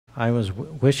I was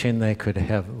wishing they could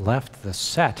have left the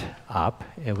set up.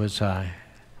 It was a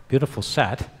beautiful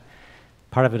set.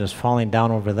 Part of it is falling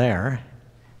down over there,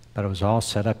 but it was all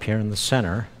set up here in the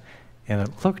center, and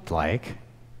it looked like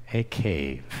a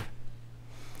cave.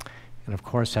 And of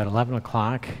course, at 11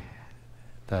 o'clock,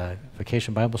 the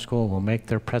Vacation Bible School will make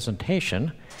their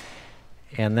presentation,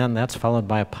 and then that's followed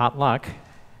by a potluck,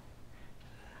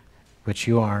 which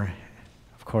you are,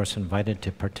 of course, invited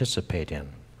to participate in.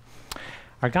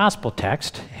 Our gospel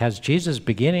text has Jesus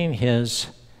beginning his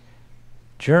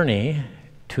journey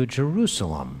to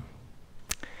Jerusalem.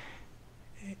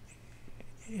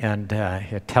 And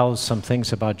it tells some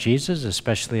things about Jesus,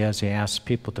 especially as he asks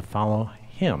people to follow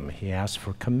him. He asks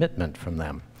for commitment from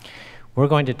them. We're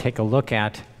going to take a look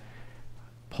at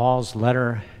Paul's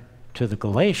letter to the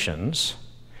Galatians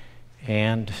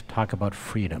and talk about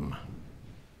freedom.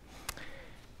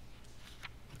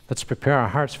 Let's prepare our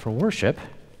hearts for worship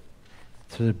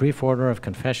through the brief order of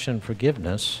confession and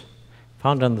forgiveness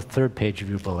found on the third page of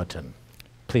your bulletin.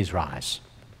 Please rise.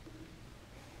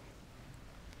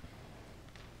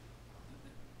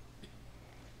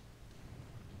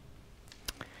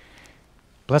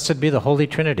 Blessed be the Holy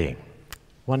Trinity,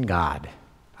 one God,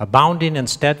 abounding in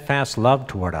steadfast love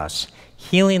toward us,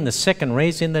 healing the sick and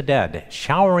raising the dead,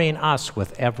 showering us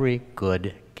with every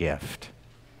good gift.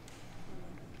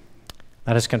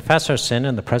 Let us confess our sin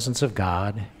in the presence of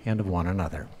God and of one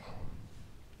another.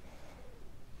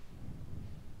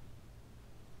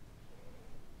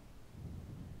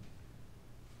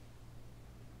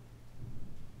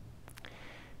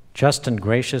 Just and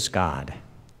gracious God,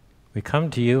 we come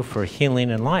to you for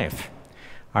healing and life.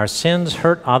 Our sins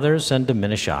hurt others and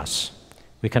diminish us.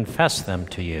 We confess them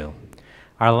to you.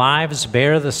 Our lives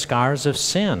bear the scars of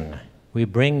sin. We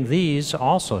bring these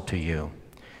also to you.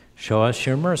 Show us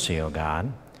your mercy, O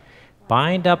God.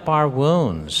 Bind up our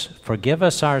wounds, forgive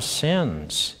us our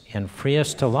sins, and free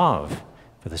us to love,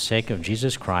 for the sake of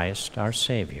Jesus Christ, our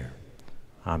Savior.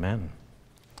 Amen.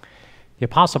 The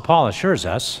Apostle Paul assures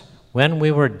us, when we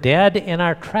were dead in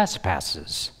our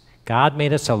trespasses, God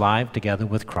made us alive together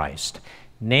with Christ,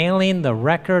 nailing the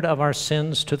record of our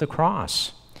sins to the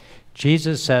cross.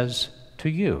 Jesus says to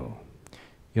you,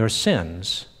 your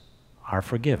sins are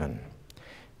forgiven.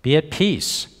 Be at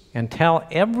peace and tell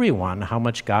everyone how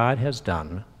much God has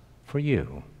done for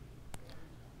you.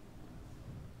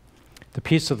 The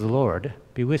peace of the Lord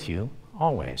be with you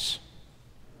always.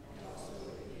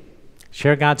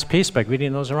 Share God's peace by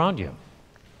greeting those around you.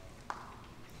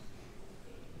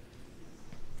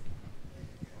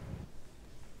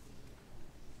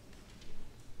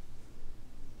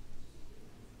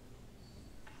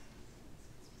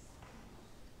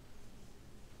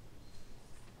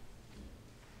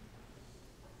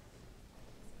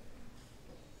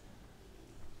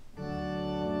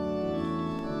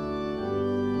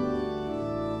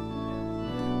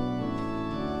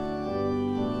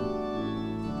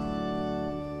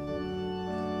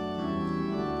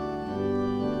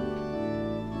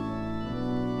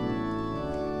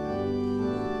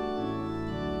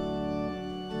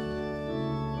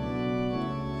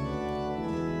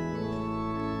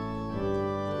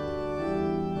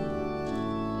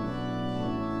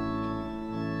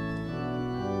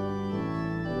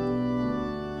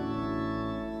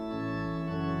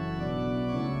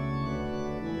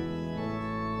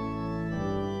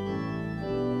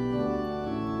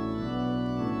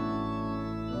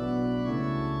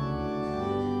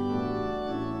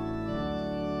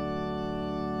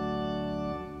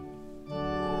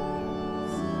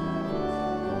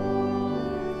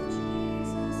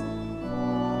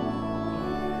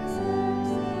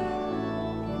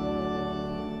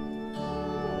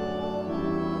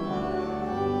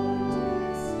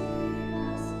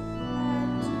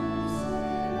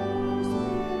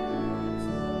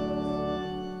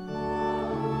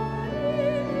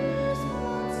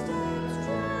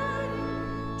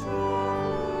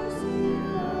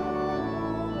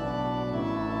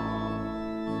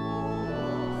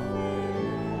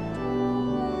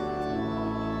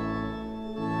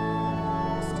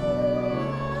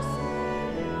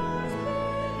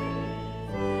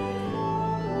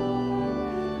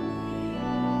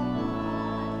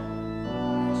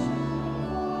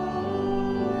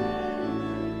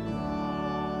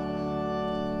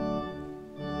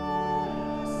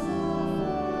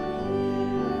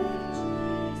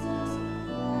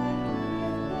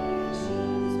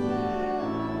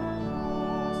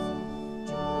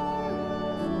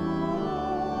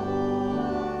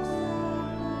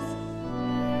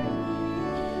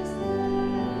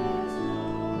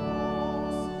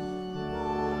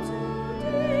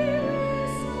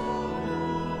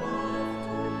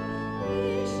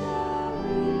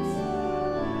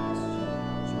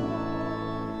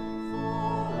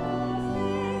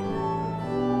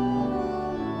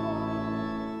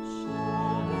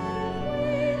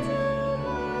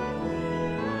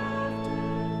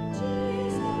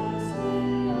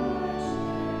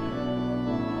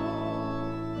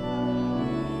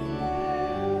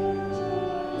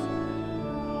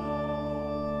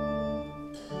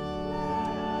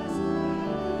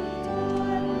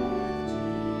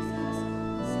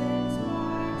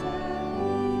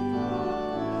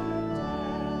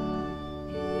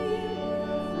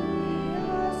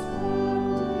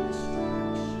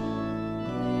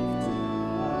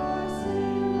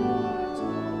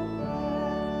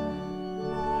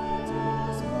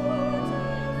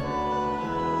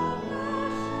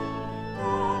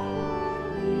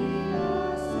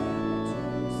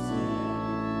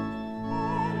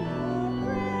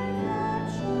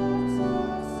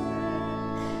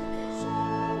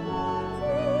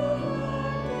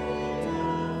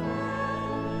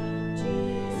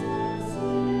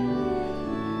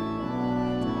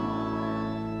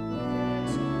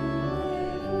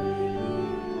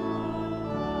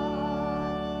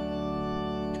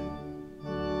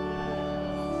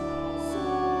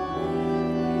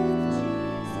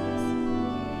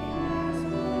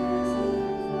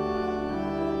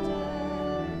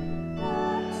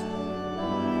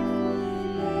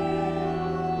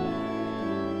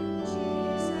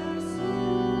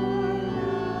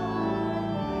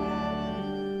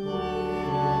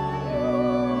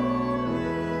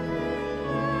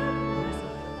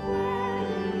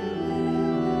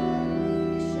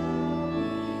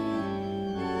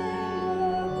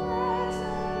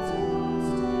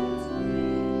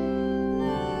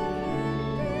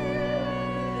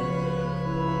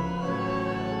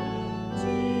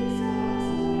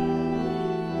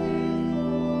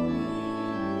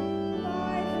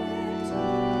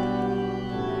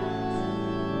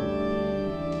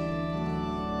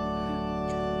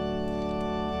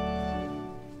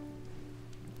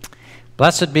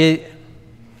 Blessed be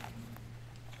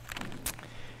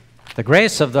the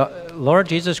grace of the Lord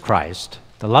Jesus Christ,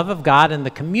 the love of God, and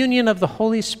the communion of the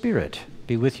Holy Spirit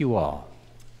be with you all.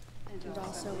 And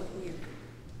also with you.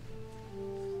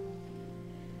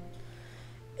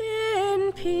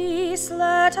 In peace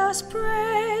let us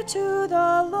pray to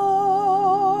the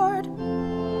Lord.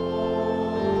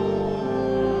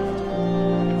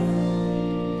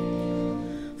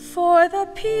 For the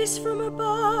peace from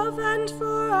above and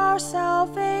for our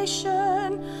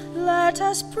salvation, let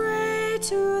us pray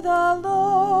to the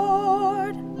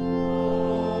Lord.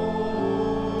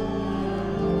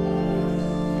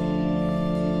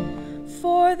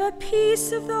 For the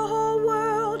peace of the whole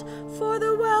world, for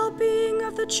the well-being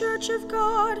of the Church of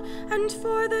God, and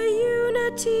for the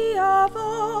unity of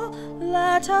all,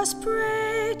 let us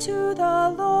pray to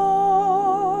the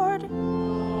Lord.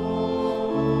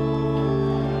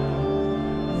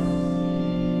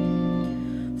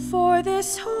 For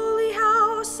this holy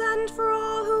house and for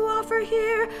all who offer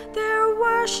here their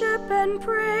worship and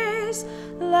praise,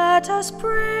 let us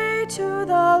pray to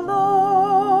the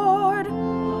Lord.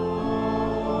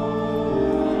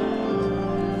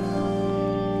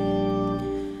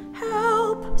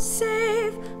 Help,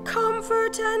 save,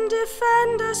 comfort, and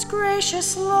defend us,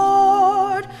 gracious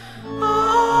Lord.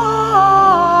 Amen.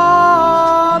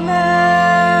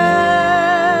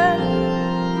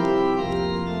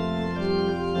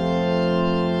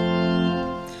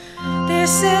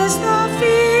 This is the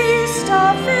feast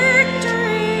of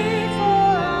victory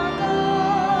for our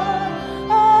God.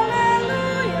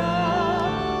 Alleluia,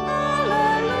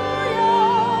 alleluia,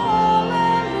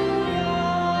 alleluia.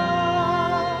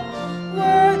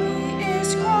 Worthy is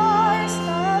Christ,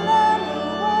 the Lamb who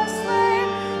was slain,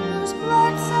 whose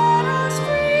blood set us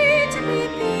free to be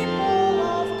people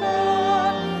of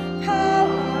God.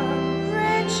 Power,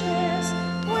 riches,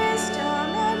 wisdom,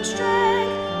 and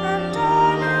strength, and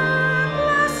honor,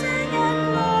 blessing and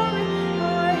glory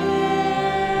are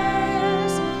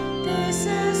His. This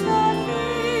is the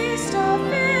feast of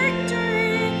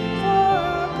victory for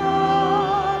our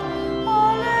God.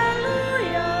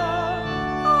 Alleluia,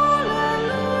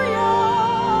 alleluia,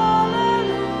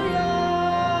 alleluia.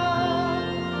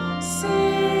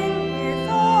 Sing with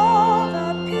all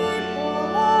the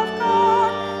people of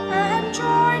God and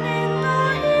join in the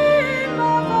hymn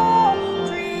of all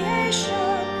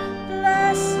creation.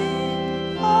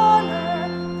 Blessing, honor,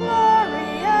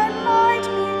 glory, and might be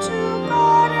to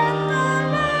God and the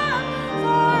Lamb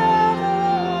forever.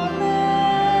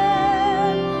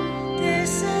 Amen.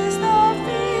 This is the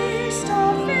feast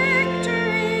of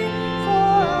victory for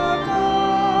our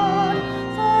God.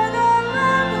 For the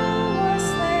Lamb who was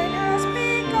slain has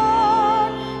begun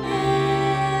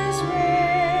His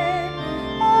reign.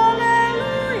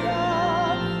 Alleluia,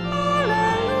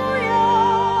 alleluia,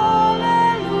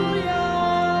 alleluia.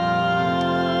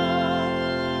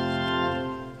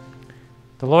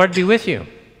 The Lord be with you.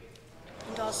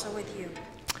 And also with you.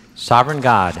 Sovereign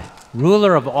God,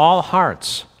 ruler of all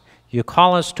hearts, you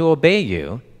call us to obey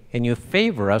you, and you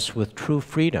favor us with true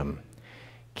freedom.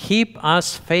 Keep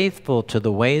us faithful to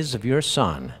the ways of your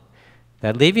Son,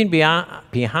 that leaving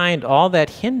behind all that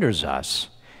hinders us,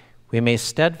 we may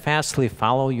steadfastly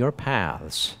follow your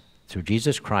paths. Through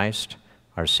Jesus Christ,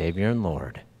 our Savior and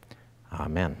Lord.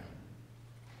 Amen.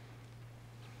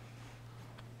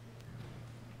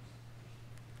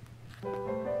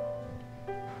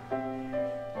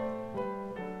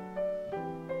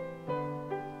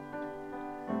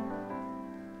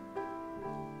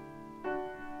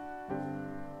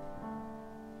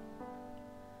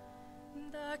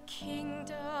 The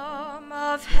kingdom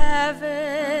of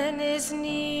heaven is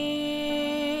near.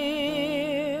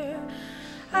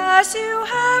 As you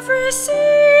have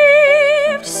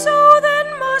received, so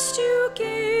then must you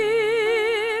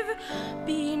give.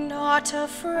 Be not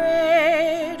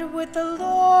afraid, with the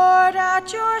Lord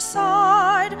at your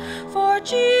side, for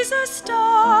Jesus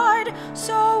died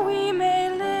so we may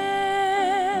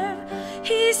live.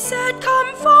 He said,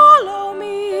 "Come follow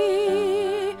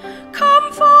me,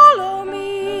 come follow me.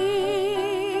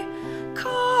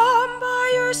 Come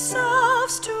by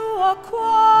yourselves to a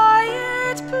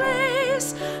quiet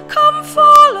place. Come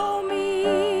follow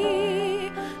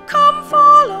me, come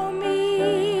follow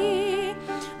me,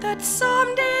 that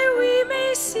someday we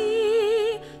may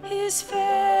see His face."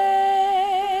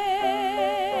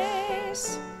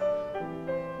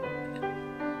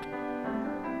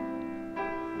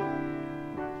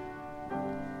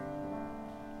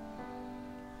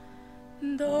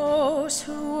 Those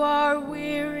who are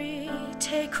weary,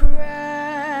 take rest.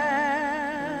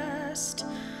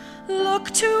 Look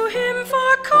to Him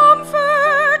for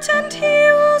comfort, and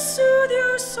He will soothe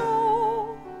your soul.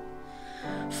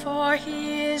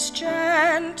 is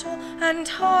gentle and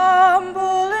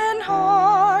humble in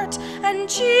heart, and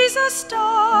Jesus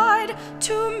died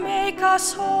to make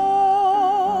us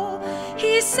whole.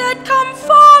 He said, "Come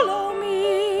follow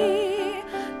me,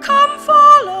 come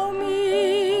follow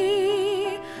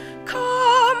me.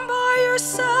 Come by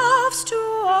yourselves to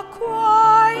a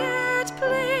quiet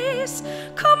place.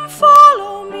 Come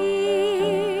follow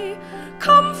me,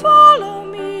 come follow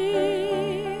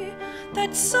me,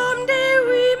 that someday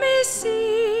we may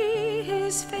see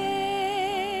his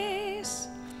face.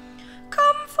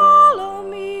 Come follow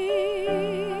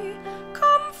me,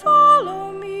 come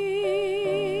follow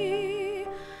me,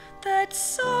 that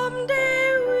someday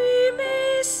we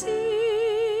may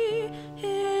see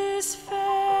his face."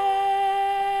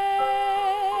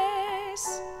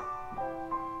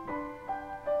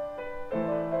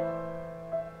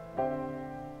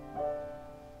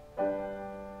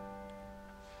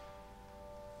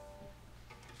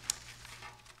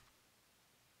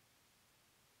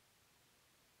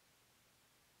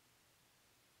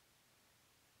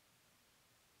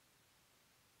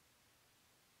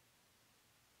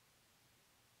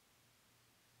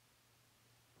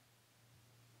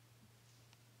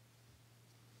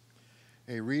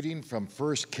 A reading from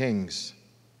 1 Kings.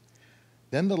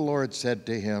 Then the Lord said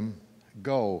to him,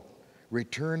 "Go,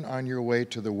 return on your way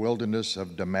to the wilderness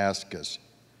of Damascus.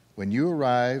 When you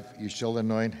arrive, you shall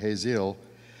anoint Hazael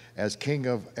as king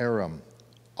of Aram.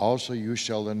 Also you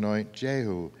shall anoint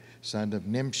Jehu, son of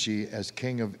Nimshi, as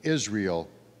king of Israel.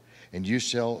 And you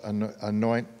shall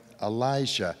anoint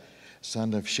Elisha,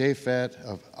 son of Shaphat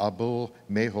of Abul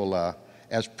Meholah,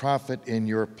 as prophet in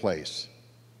your place."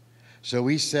 So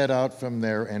he set out from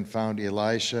there and found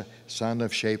Elisha, son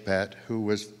of Shaphat, who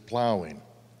was plowing.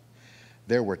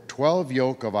 There were 12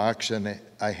 yoke of oxen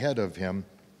ahead of him,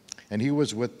 and he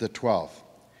was with the 12th.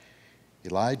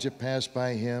 Elijah passed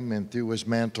by him and threw his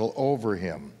mantle over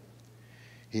him.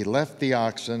 He left the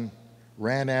oxen,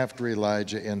 ran after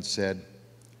Elijah, and said,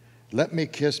 "Let me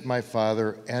kiss my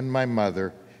father and my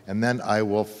mother, and then I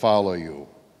will follow you."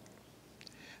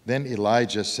 Then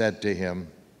Elijah said to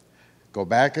him, "Go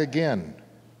back again,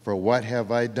 for what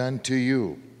have I done to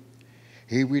you?"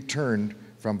 He returned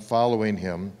from following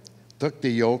him, took the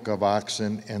yoke of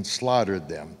oxen and slaughtered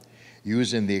them.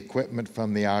 Using the equipment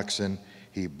from the oxen,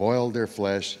 he boiled their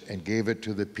flesh and gave it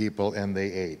to the people, and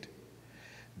they ate.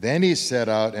 Then he set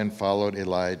out and followed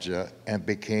Elijah and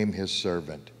became his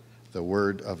servant. The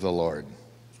word of the Lord.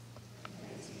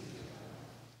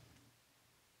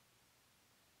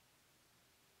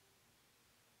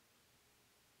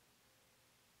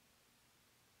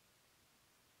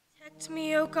 Protect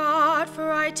me, O God,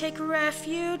 for I take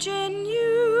refuge in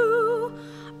you.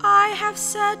 I have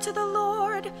said to the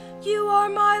Lord, "You are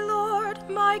my Lord,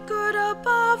 my good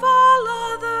above all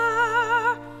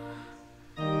other."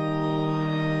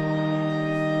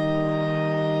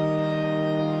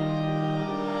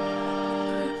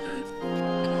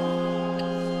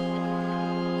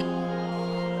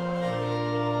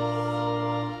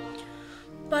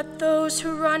 But those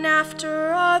who run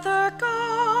after other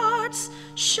gods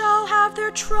shall have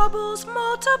their troubles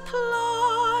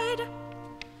multiplied.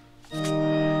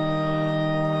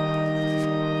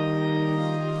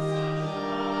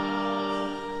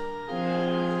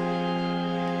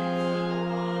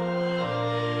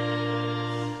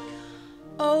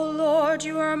 O Lord,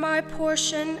 you are my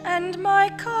portion and my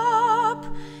cup.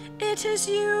 It is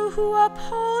you who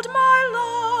uphold my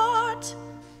lot.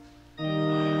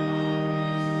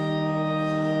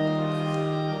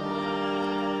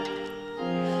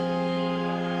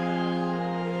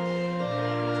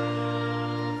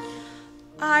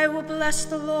 I will bless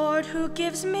the Lord who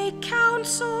gives me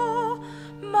counsel.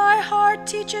 My heart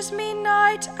teaches me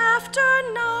night after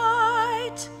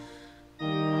night.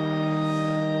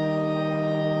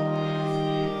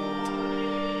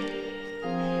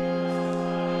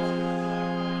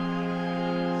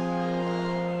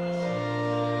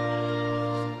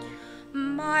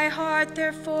 My heart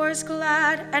therefore is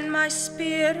glad, and my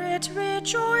spirit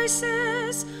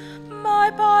rejoices.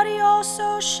 My body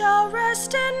also shall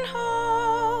rest in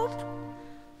hope.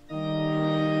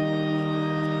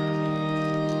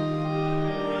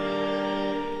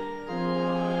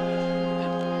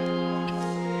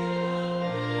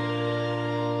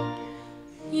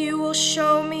 You will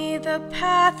show me the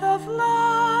path of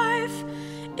life.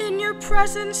 In your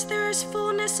presence there is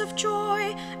fullness of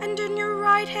joy, and in your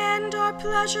right hand are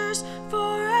pleasures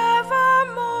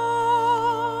forevermore.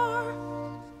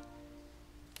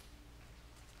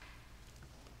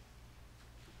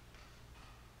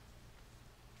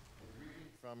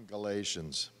 From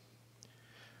Galatians.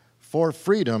 For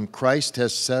freedom Christ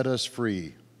has set us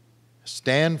free.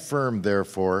 Stand firm,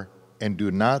 therefore, and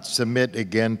do not submit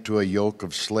again to a yoke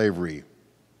of slavery.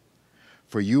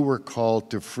 For you were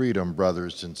called to freedom,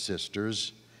 brothers and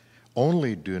sisters.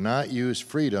 Only do not use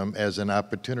freedom as an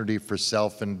opportunity for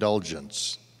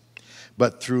self-indulgence,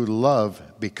 but through love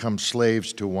become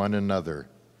slaves to one another.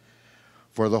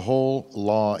 For the whole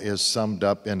law is summed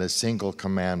up in a single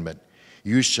commandment: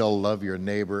 you shall love your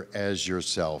neighbor as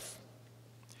yourself.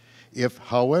 If,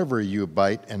 however, you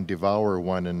bite and devour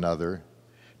one another,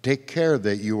 take care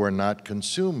that you are not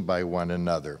consumed by one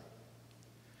another.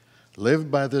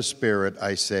 Live by the Spirit,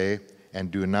 I say,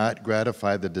 and do not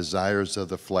gratify the desires of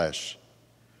the flesh.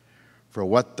 For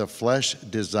what the flesh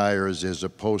desires is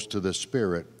opposed to the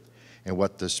Spirit, and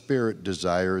what the Spirit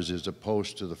desires is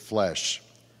opposed to the flesh.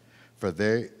 For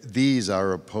these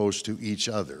are opposed to each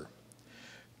other,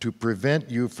 to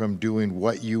prevent you from doing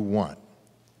what you want.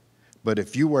 But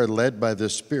if you are led by the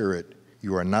Spirit,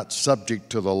 you are not subject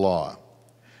to the law.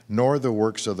 Nor the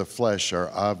works of the flesh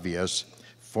are obvious: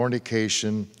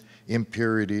 fornication,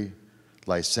 impurity,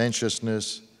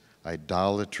 licentiousness,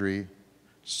 idolatry,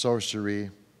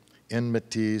 sorcery,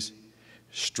 enmities,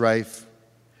 strife,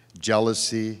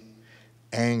 jealousy,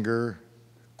 anger,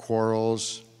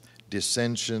 quarrels,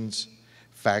 dissensions,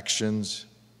 factions,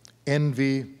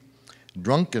 envy,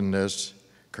 drunkenness,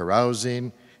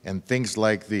 carousing, and things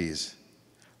like these.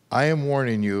 I am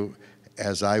warning you,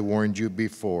 as I warned you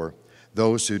before,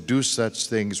 those who do such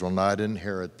things will not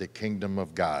inherit the kingdom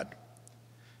of God.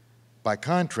 By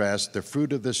contrast, the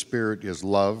fruit of the Spirit is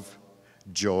love,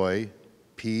 joy,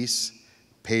 peace,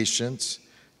 patience,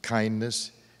 kindness,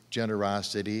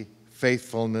 generosity,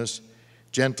 faithfulness,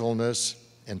 gentleness,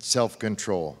 and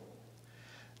self-control.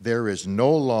 There is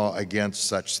no law against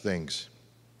such things.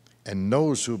 And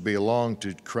those who belong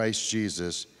to Christ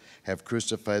Jesus have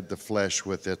crucified the flesh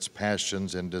with its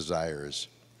passions and desires.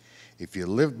 If you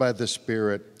live by the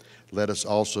Spirit, let us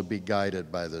also be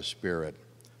guided by the Spirit.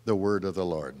 The word of the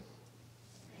Lord.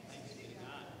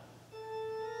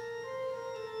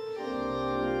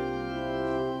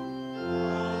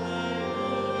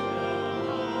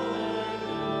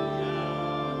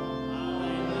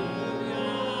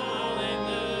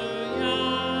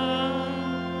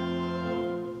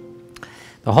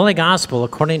 The Holy Gospel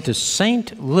according to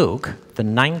St. Luke, the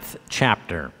 9th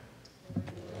chapter.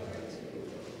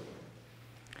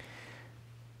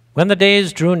 When the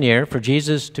days drew near for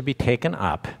Jesus to be taken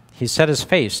up, he set his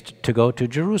face to go to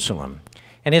Jerusalem,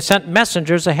 and he sent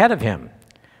messengers ahead of him.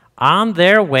 On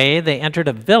their way they entered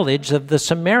a village of the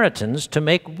Samaritans to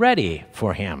make ready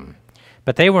for him.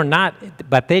 But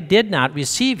they did not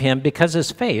receive him because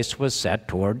his face was set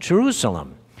toward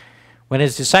Jerusalem. When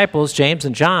his disciples, James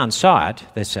and John, saw it,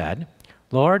 they said,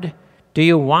 "Lord, do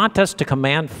you want us to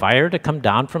command fire to come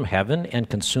down from heaven and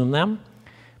consume them?"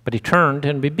 But he turned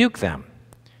and rebuked them.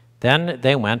 Then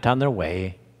they went on their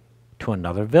way to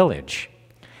another village.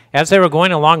 As they were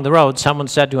going along the road, someone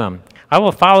said to him, "I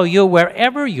will follow you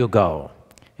wherever you go."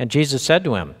 And Jesus said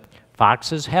to him,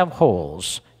 "Foxes have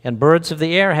holes, and birds of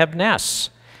the air have nests,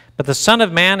 but the Son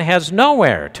of Man has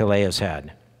nowhere to lay his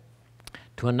head."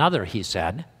 To another he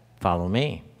said, "Follow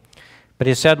me." But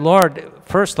he said, "Lord,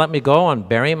 first let me go and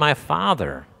bury my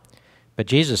father." But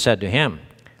Jesus said to him,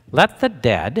 "Let the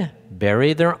dead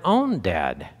bury their own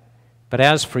dead. But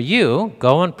as for you,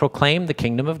 go and proclaim the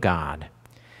kingdom of God."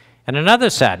 And another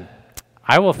said,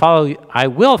 I will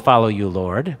follow you,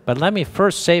 Lord, but let me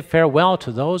first say farewell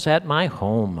to those at my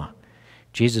home."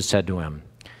 Jesus said to him,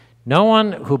 "No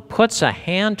one who puts a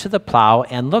hand to the plow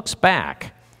and looks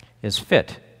back is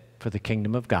fit for the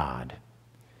kingdom of God."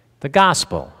 The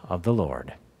Gospel of the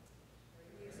Lord.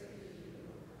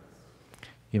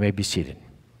 You may be seated.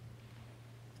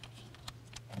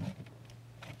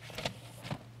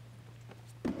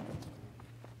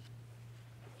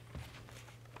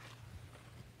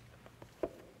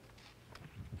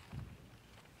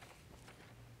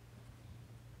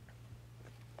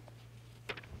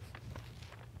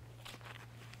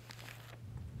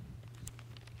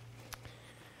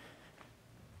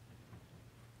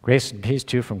 Grace and peace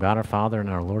to you from God our Father and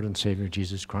our Lord and Savior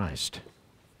Jesus Christ.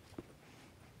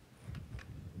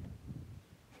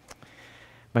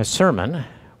 My sermon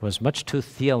was much too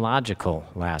theological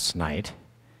last night,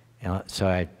 so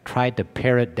I tried to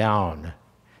pare it down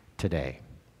today.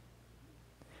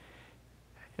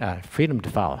 Freedom to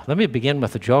follow. Let me begin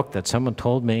with a joke that someone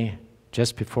told me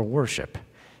just before worship.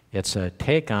 It's a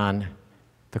take on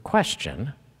the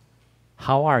question,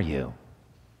 "How are you?"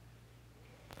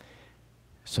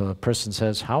 So the person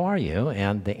says, "How are you?"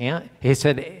 And he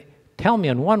said, "Tell me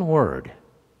in one word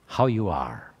how you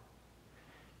are."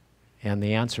 And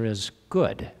the answer is,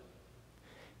 "Good."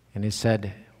 And he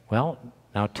said, Well,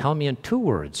 now tell me in 2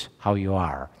 words how you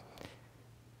are.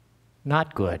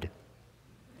 Not good.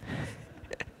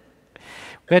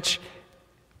 Which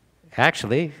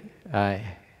actually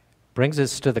brings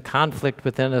us to the conflict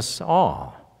within us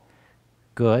all.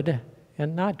 Good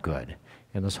and not good.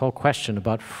 And this whole question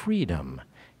about freedom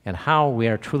and how we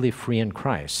are truly free in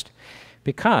Christ.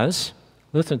 Because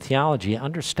Lutheran theology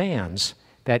understands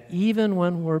that even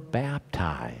when we're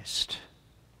baptized,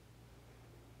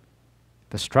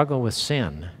 the struggle with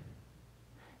sin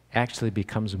actually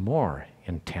becomes more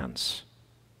intense.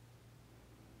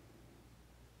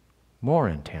 More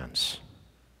intense.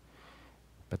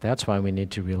 But that's why we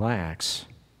need to relax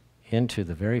into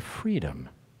the very freedom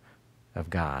of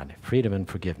God, freedom and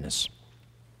forgiveness.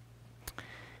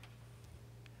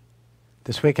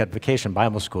 This week at Vacation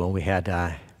Bible School, we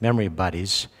had memory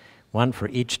buddies, one for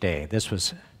each day. This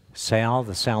was Sal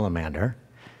the salamander,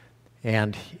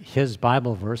 and his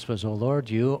Bible verse was, "O Lord,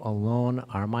 you alone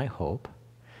are my hope."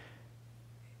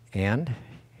 And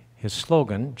his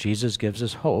slogan, "Jesus gives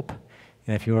us hope."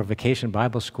 And if you were Vacation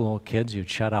Bible School kids, you'd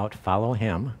shout out, "Follow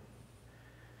him."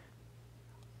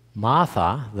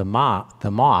 Martha, the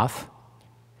moth,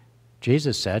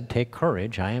 Jesus said, "Take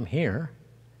courage, I am here."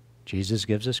 Jesus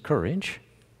gives us courage.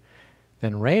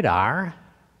 Then Radar,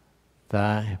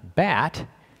 the bat,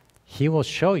 he will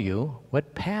show you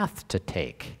what path to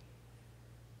take.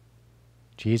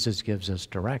 Jesus gives us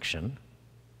direction.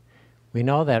 We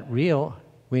know what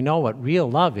real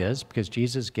love is because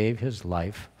Jesus gave his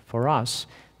life for us.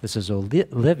 This is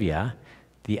Olivia,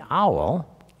 the owl,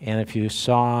 and if you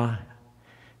saw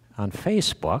on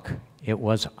Facebook, it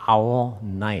was Owl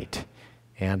Night.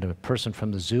 And a person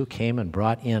from the zoo came and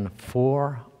brought in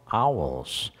 4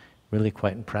 owls. Really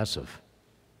quite impressive.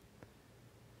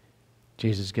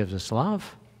 Jesus gives us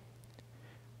love.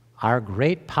 Our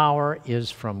great power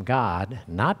is from God,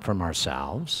 not from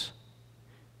ourselves.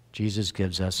 Jesus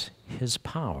gives us his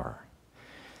power.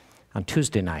 On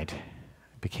Tuesday night,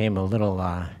 I became a little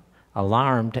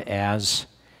alarmed as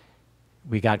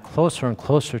we got closer and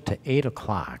closer to 8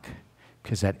 o'clock,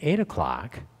 because at 8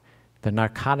 o'clock, the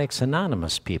Narcotics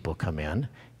Anonymous people come in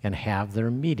and have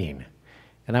their meeting.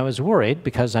 And I was worried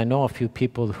because I know a few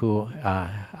people who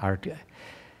are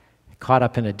caught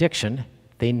up in addiction.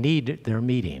 They need their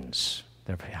meetings.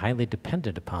 They're highly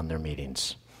dependent upon their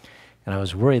meetings. And I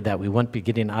was worried that we wouldn't be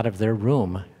getting out of their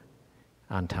room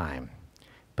on time.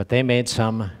 But they made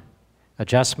some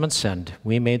adjustments, and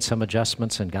we made some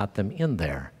adjustments and got them in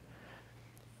there.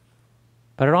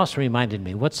 But it also reminded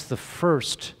me, what's the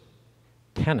first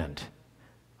tenet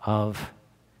of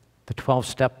the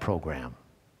 12-step program?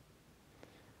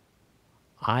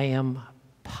 I am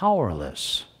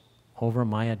powerless over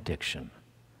my addiction.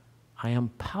 I am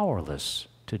powerless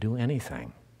to do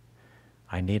anything.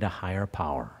 I need a higher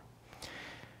power.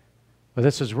 Well,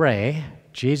 this is Ray.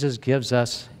 Jesus gives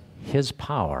us his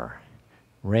power.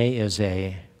 Ray is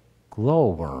a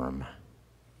glowworm.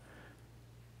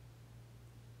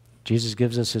 Jesus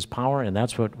gives us his power, and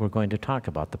that's what we're going to talk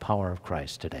about, the power of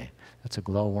Christ today. That's a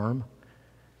glowworm.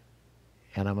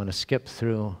 And I'm going to skip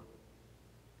through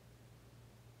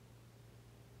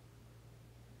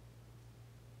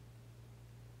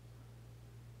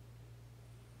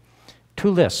two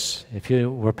lists. If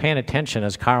you were paying attention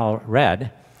as Carl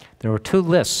read, there were 2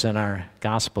 lists in our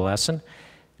gospel lesson.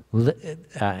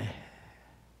 The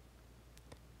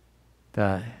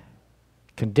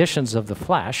conditions of the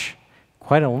flesh,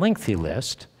 quite a lengthy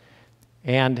list.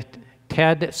 And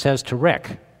Ted says to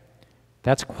Rick,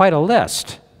 "That's quite a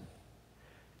list."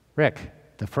 Rick,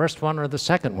 the first one or the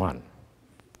second one?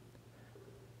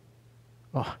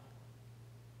 Oh,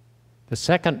 the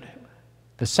second,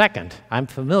 I'm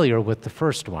familiar with the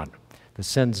first one, the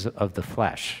sins of the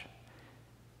flesh.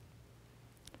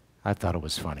 I thought it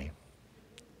was funny.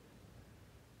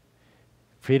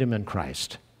 Freedom in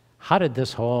Christ. How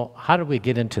did we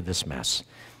get into this mess?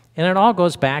 And it all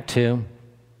goes back to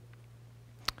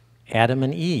Adam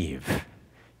and Eve.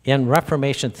 In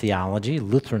Reformation theology,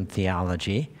 Lutheran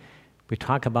theology, we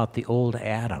talk about the old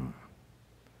Adam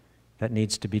that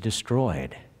needs to be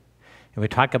destroyed. And we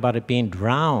talk about it being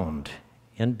drowned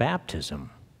in baptism.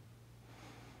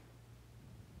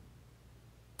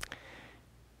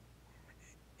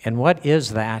 And what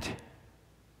is that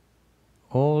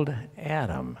old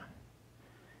Adam?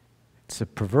 It's a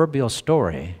proverbial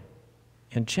story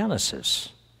in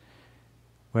Genesis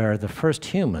where the first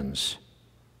humans,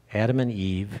 Adam and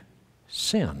Eve,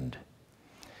 sinned.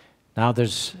 Now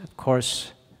there's, of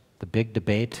course, the big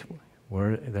debate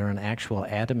were there an actual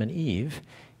Adam and Eve,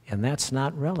 and that's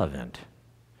not relevant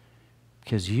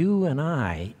because you and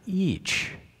I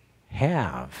each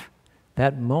have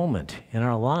that moment in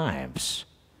our lives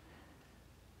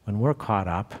when we're caught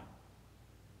up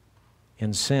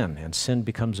in sin, and sin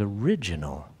becomes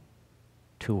original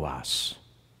to us.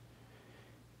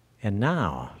 And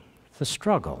now, the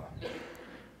struggle.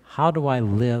 How do I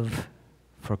live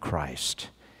for Christ,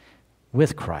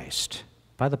 with Christ,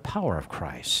 by the power of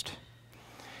Christ?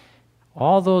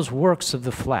 All those works of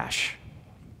the flesh,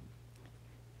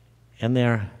 and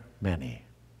they're many.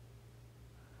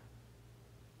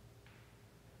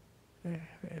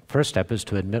 First step is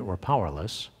to admit we're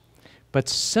powerless, but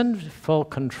sinful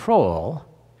control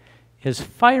is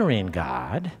firing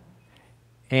God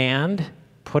and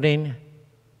putting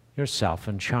yourself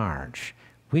in charge.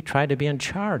 We try to be in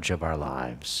charge of our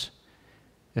lives,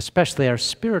 especially our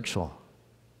spiritual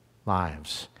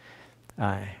lives.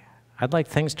 I'd like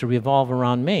things to revolve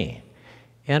around me.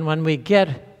 And when we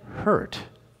get hurt,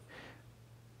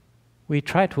 we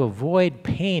try to avoid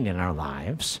pain in our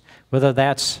lives, whether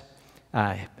that's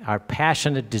our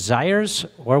passionate desires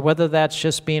or whether that's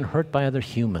just being hurt by other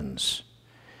humans.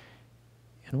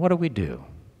 And what do?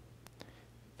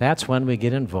 That's when we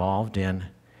get involved in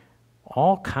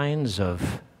all kinds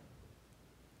of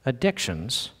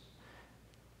addictions,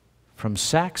 from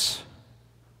sex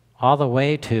all the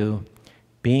way to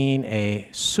being a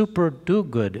super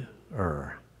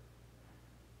do-gooder,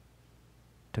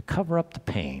 to cover up the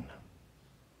pain,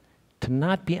 to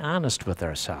not be honest with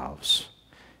ourselves,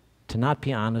 to not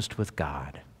be honest with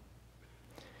God.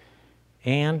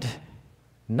 And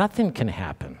nothing can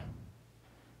happen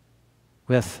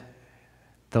with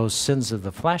those sins of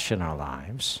the flesh in our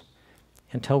lives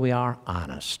until we are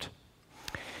honest.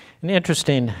 An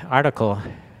interesting article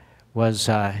was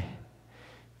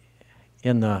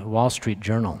in the Wall Street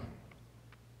Journal.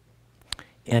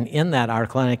 And in that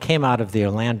article, and it came out of the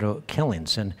Orlando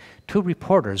killings, and two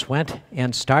reporters went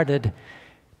and started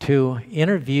to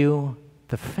interview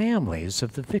the families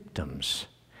of the victims.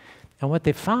 And what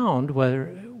they found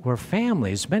were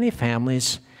families, many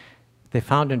families they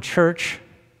found in church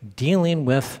dealing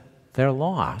with their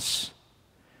loss.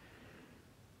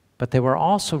 But they were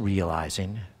also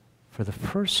realizing for the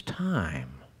first time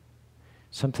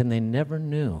something they never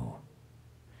knew.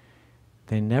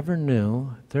 They never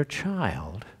knew their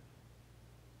child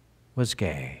was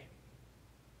gay.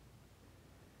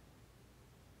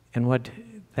 And what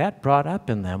that brought up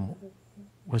in them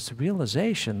was the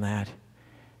realization that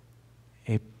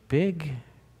a big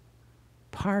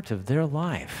part of their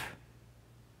life,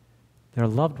 their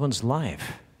loved one's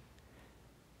life,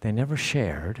 they never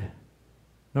shared,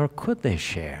 nor could they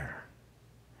share.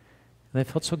 And they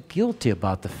felt so guilty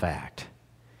about the fact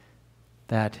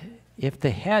that if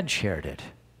they had shared it,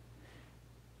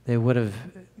 they would have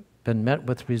been met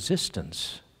with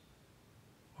resistance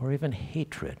or even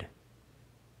hatred.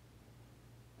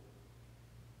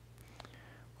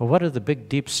 Well, what are the big,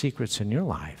 deep secrets in your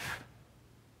life?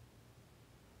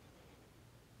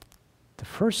 The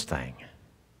first thing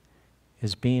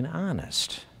is being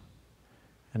honest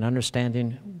and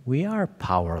understanding we are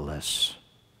powerless.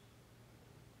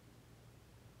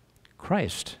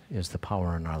 Christ is the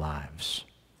power in our lives.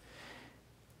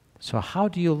 So how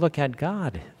do you look at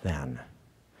God then?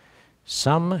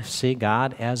 Some see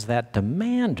God as that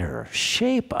demander.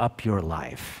 Shape up your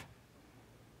life.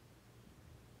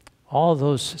 All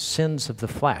those sins of the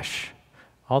flesh,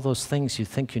 all those things you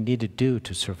think you need to do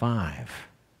to survive,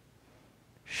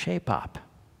 shape up.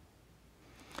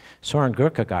 Soren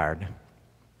Kierkegaard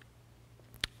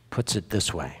puts it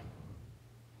this way.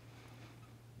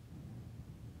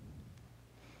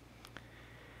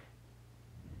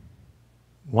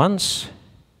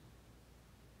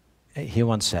 He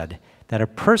once said that a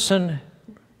person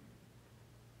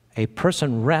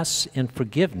rests in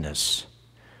forgiveness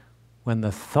when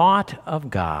the thought of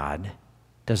God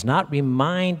does not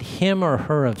remind him or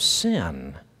her of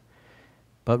sin,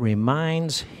 but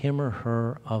reminds him or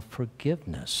her of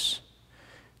forgiveness.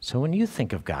 So when you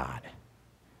think of God,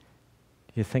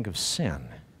 do you think of sin?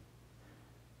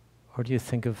 Or do you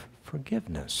think of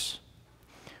forgiveness?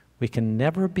 We can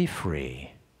never be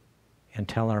free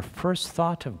until our first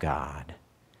thought of God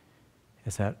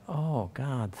is that, oh,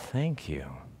 God, thank you.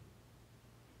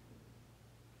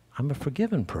 I'm a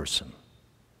forgiven person.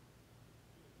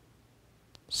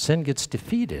 Sin gets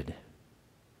defeated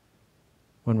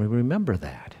when we remember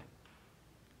that.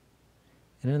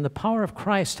 And in the power of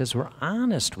Christ, as we're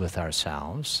honest with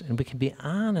ourselves, and we can be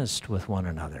honest with one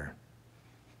another,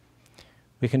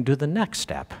 we can do the next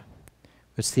step,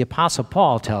 which the Apostle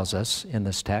Paul tells us in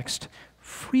this text.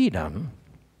 Freedom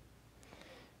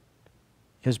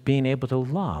is being able to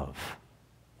love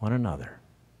one another.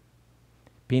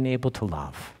 Being able to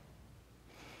love.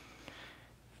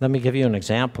 Let me give you an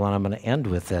example, and I'm going to end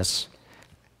with this.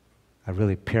 I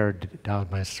really pared down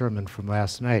my sermon from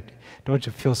last night. Don't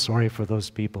you feel sorry for those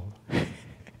people? Our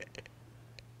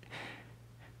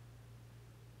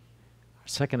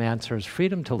second answer is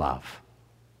freedom to love.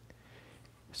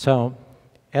 So,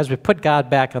 as we put God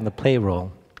back on the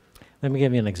payroll, let me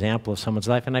give you an example of someone's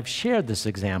life, and I've shared this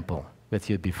example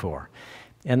with you before.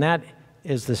 And that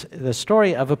is the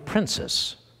story of a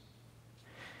princess.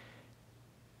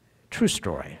 True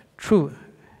story. True.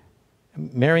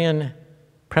 Marion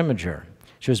Preminger.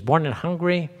 She was born in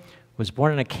Hungary, was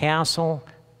born in a castle,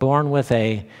 born with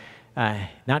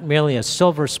not merely a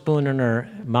silver spoon in her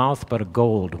mouth, but a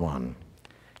gold one.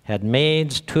 Had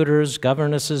maids, tutors,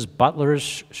 governesses,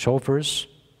 butlers, chauffeurs.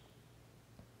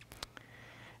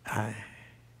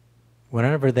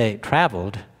 Whenever they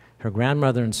traveled, her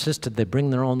grandmother insisted they bring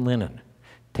their own linen.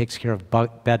 Takes care of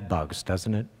bed bugs,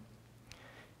 doesn't it?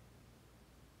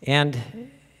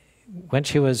 And when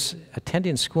she was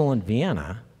attending school in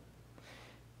Vienna,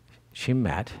 she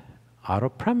met Otto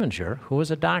Preminger, who was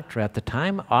a doctor at the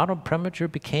time. Otto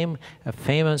Preminger became a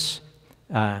famous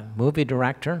movie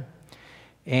director.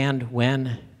 And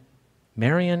when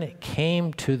Marion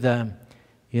came to the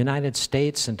United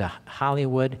States and to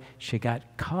Hollywood, she got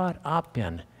caught up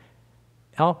in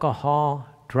alcohol,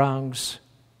 drugs,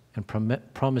 and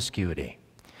promiscuity.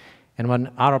 And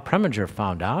when Otto Preminger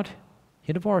found out,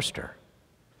 he divorced her.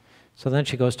 So then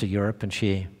she goes to Europe and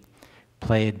she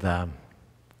played the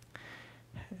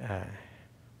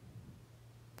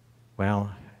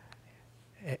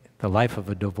life of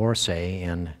a divorcee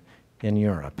in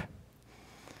Europe,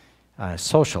 a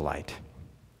socialite.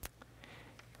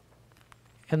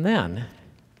 And then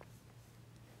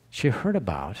she heard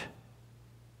about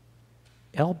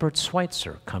Albert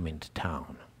Schweitzer coming to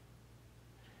town.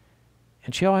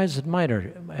 And she always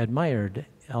admired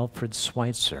Alfred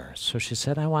Schweitzer. So she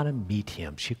said, I want to meet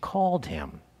him. She called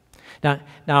him.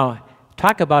 Now,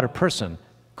 talk about a person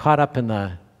caught up in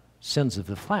the sins of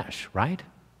the flesh, right?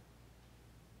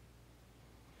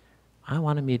 I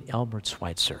want to meet Albert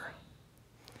Schweitzer.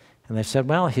 And they said,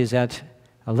 well, he's at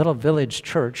a little village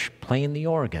church playing the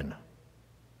organ.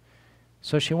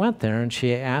 So she went there and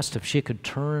she asked if she could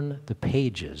turn the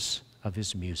pages of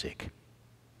his music.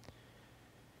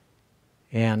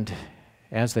 And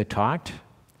as they talked,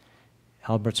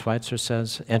 Albert Schweitzer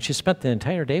says, and she spent the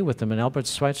entire day with him, and Albert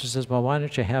Schweitzer says, well, why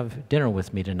don't you have dinner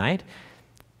with me tonight?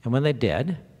 And when they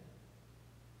did,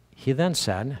 he then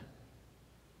said,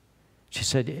 she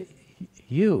said,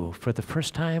 you, for the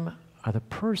first time, are the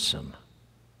person,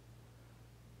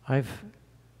 the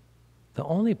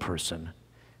only person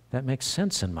that makes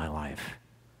sense in my life.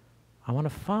 I want to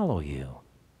follow you.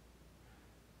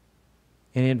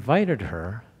 And he invited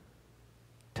her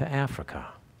to Africa.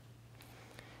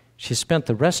 She spent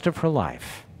the rest of her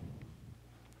life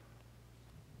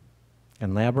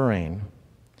in Labourane,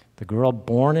 the girl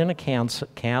born in a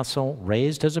castle,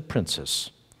 raised as a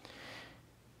princess.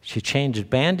 She changed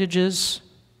bandages,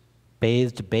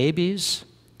 bathed babies,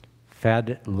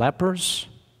 fed lepers,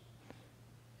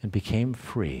 and became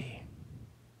free.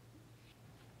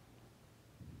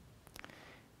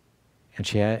 And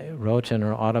she wrote in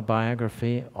her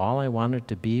autobiography, all I wanted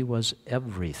to be was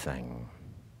everything.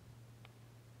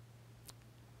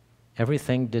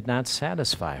 Everything did not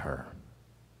satisfy her.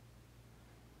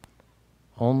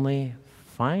 Only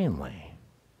finally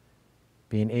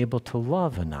being able to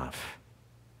love enough,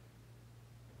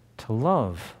 to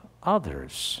love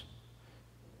others,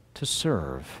 to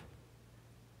serve,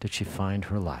 did she find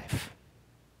her life.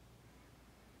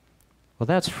 Well,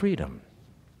 that's freedom.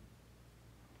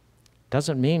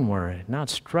 Doesn't mean we're not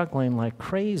struggling like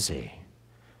crazy.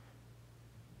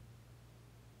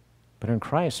 But in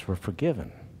Christ, we're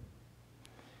forgiven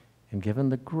and given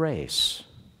the grace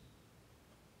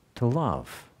to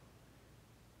love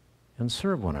and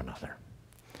serve one another.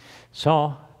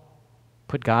 So,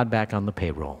 put God back on the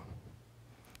payroll,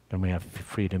 and we have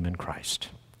freedom in Christ.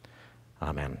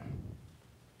 Amen.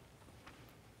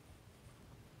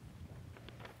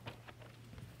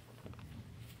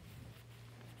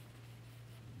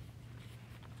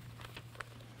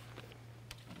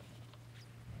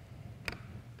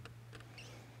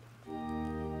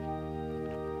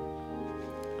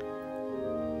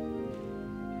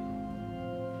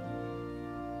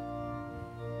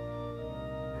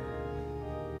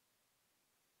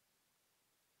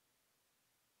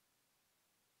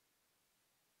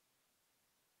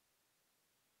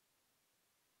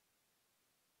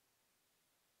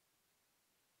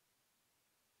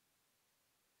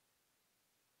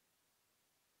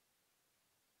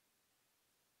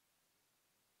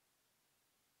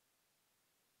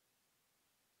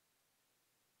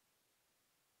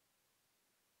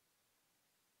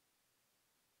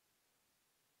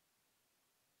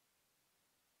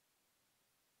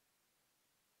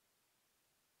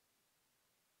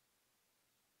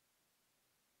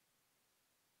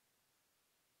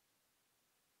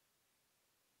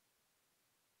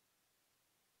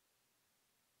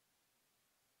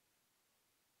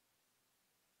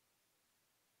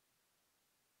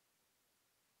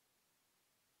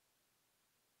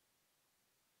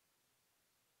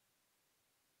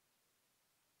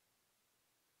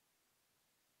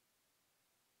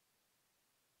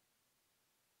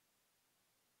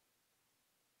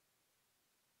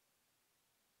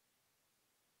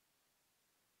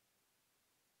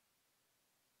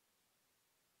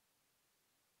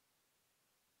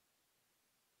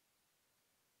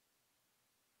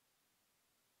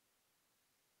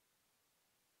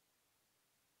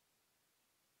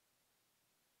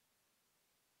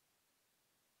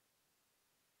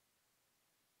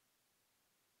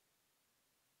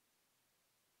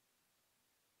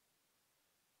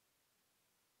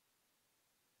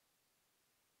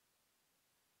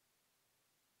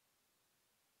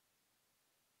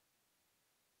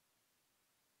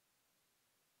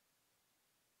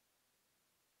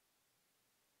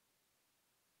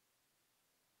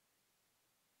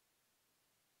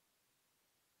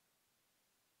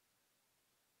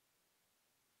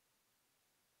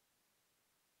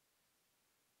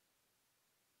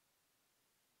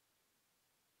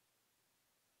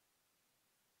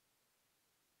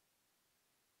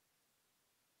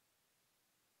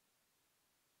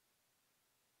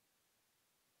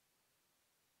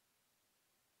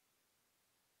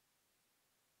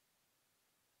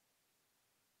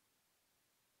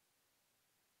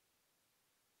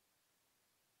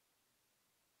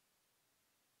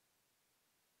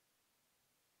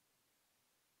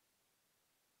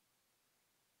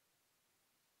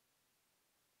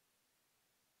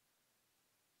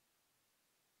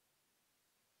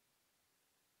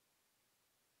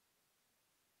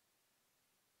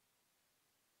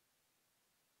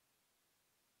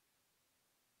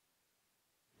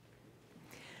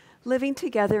 Living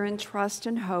together in trust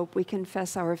and hope, we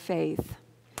confess our faith.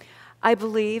 I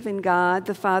believe in God,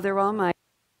 the Father Almighty,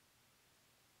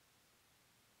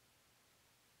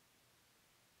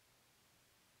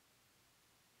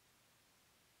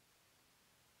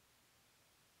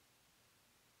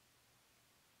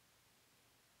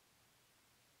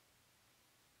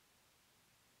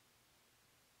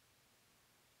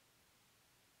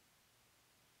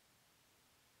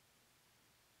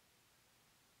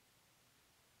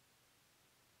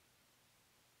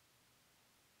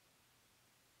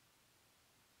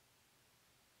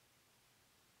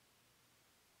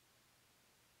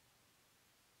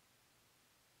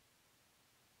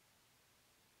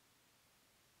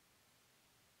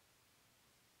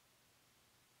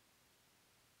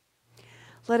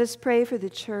 Let us pray for the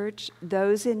church,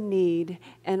 those in need,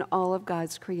 and all of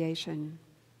God's creation.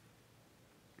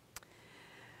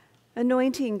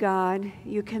 Anointing God,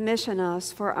 you commission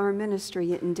us for our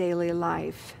ministry in daily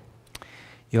life.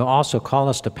 You also call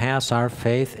us to pass our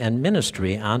faith and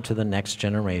ministry on to the next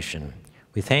generation.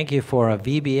 We thank you for a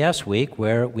VBS week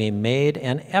where we made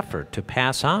an effort to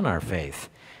pass on our faith.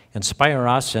 Inspire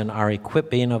us in our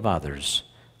equipping of others.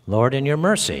 Lord, in your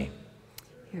mercy,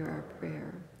 Hear our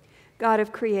prayer. God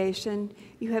of creation,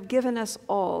 you have given us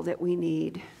all that we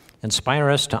need. inspire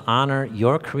us to honor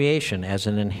your creation as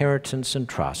an inheritance and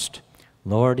trust.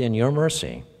 Lord, in your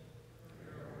mercy,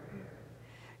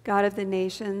 God of the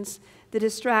nations, the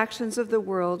distractions of the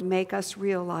world make us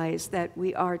realize that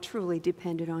we are truly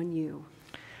dependent on you.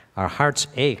 our hearts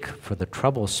ache for the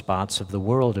trouble spots of the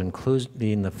world,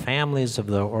 including the families of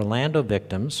the Orlando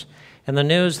victims and the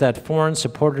news that foreign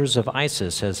supporters of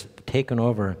ISIS has taken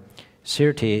over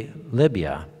Sirte,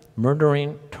 Libya,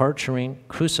 murdering, torturing,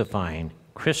 crucifying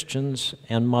Christians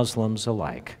and Muslims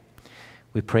alike.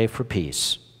 We pray for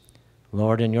peace.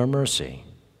 Lord, in your mercy,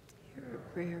 Hear our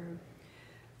prayer.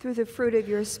 Through the fruit of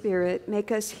your Spirit,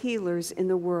 make us healers in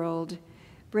the world.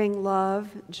 Bring love,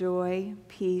 joy,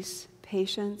 peace,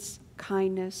 patience,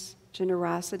 kindness,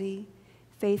 generosity,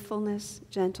 faithfulness,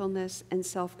 gentleness, and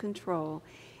self-control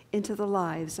into the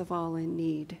lives of all in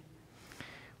need.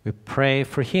 we pray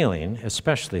for healing,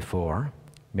 especially for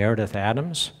Meredith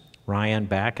Adams, Ryan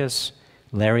Backus,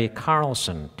 Larry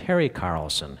Carlson, Terry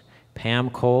Carlson, Pam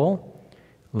Cole,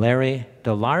 Larry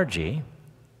DeLargy,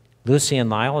 Lucy and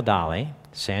Lyle Dolly,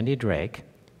 Sandy Drake,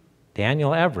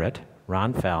 Daniel Everett,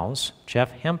 Ron Fells,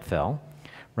 Jeff Hemphill,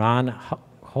 Ron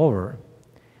Hover,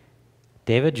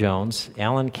 David Jones,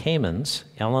 Alan Kamens,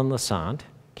 Ellen Lassant,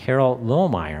 Carol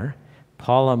Lohmeyer,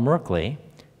 Paula Merkley,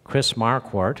 Chris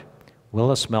Marquardt,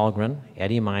 Willis Melgren,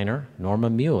 Eddie Miner, Norma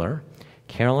Mueller,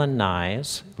 Carolyn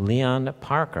Nyes, Leon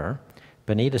Parker,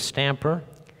 Benita Stamper,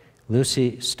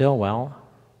 Lucy Stillwell,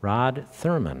 Rod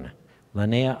Thurman,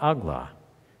 Linnea Ugla,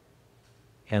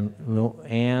 and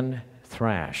Luann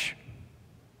Thrash.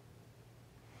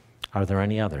 Are there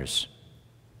any others?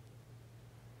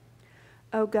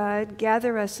 O God,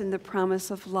 gather us in the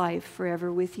promise of life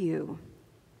forever with you.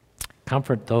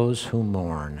 Comfort those who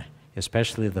mourn,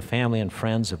 especially the family and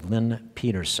friends of Lynn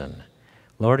Peterson.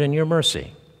 Lord, in your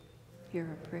mercy, Hear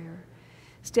our prayer.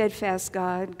 Steadfast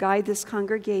God, guide this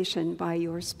congregation by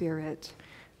your Spirit.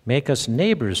 make us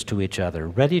neighbors to each other,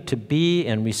 ready to be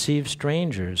and receive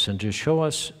strangers, and to show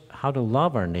us how to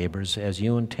love our neighbors as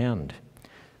you intend.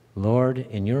 Lord,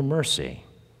 in your mercy,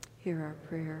 Hear our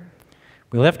prayer.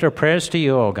 we lift our prayers to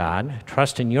you, O God,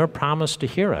 trusting your promise to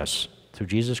hear us through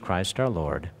Jesus Christ our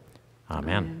Lord.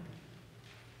 Amen.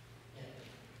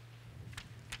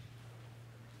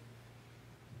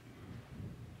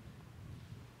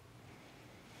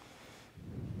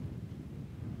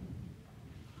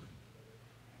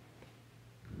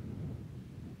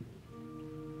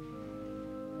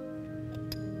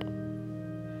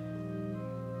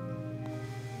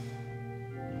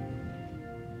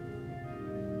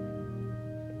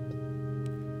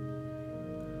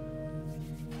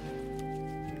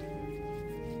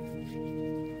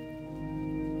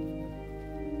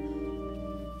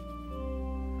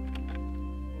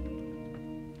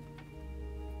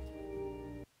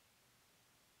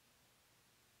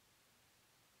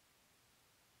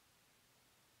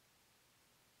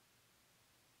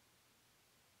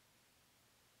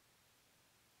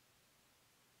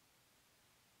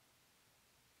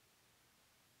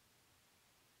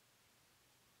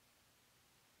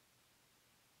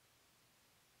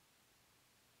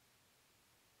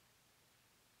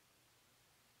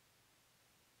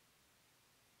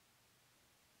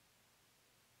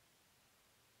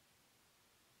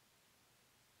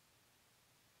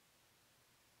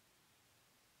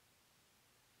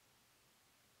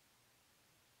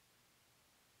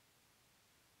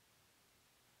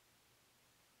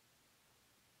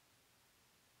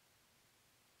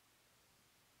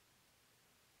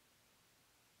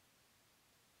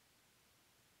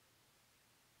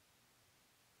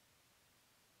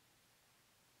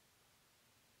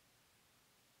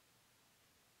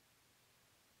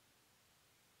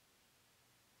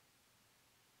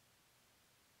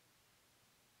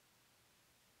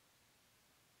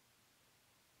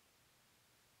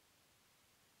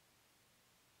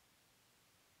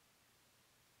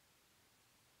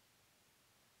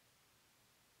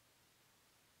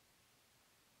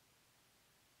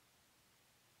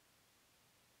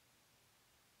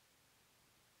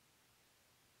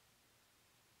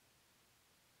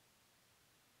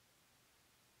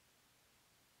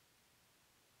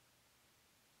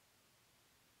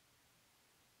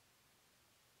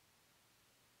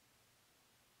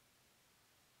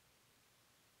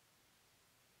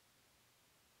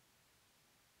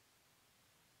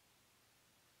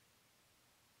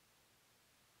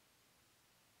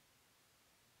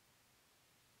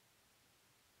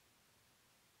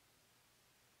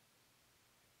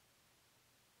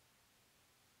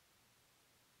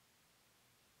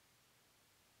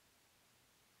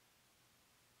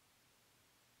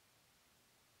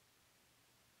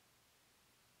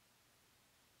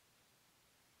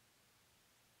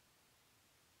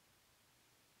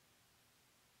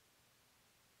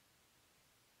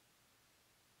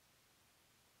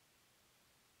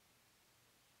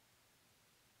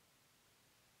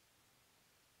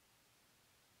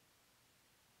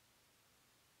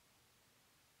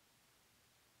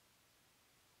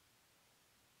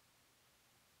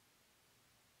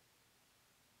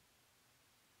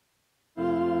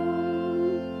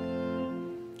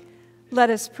 Let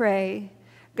us pray.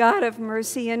 God of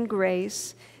mercy and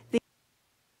grace,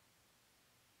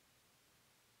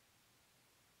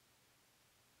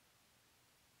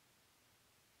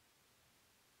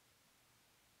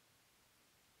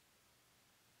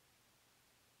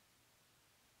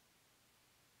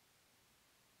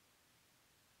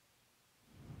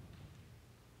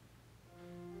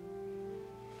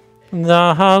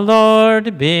 The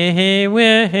Lord be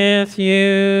with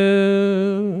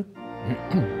you.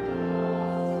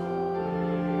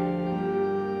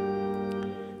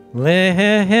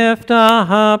 Lift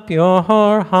up your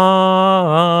hearts.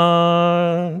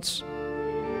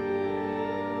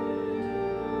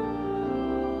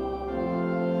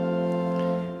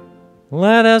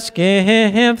 Let us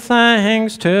give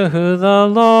thanks to the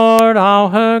Lord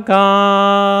our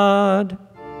God.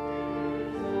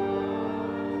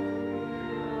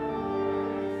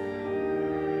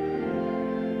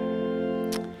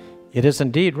 It is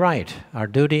indeed right, our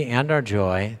duty and our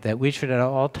joy, that we should at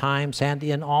all times and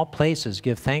in all places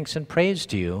give thanks and praise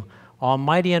to you,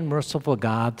 Almighty and merciful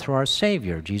God, through our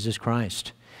Savior, Jesus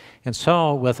Christ. And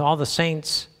so, with all the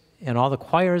saints and all the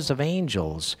choirs of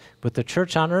angels, with the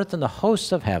church on earth and the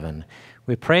hosts of heaven,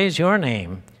 we praise your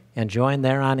name and join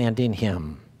their unending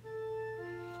hymn.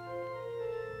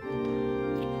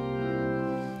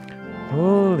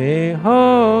 Holy,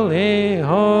 holy,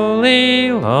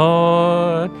 holy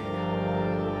Lord.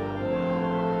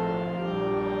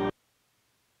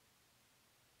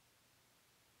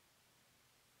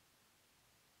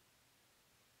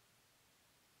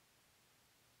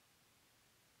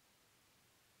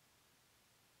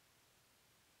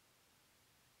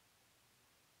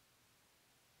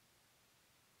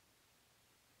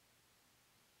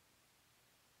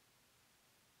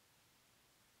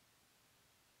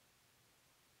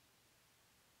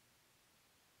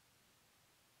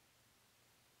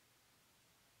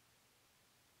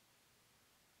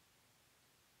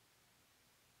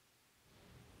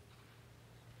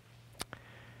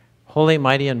 Holy,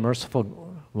 mighty, and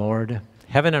merciful Lord,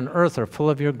 heaven and earth are full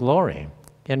of your glory.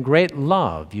 In great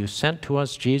love you sent to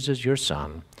us Jesus, your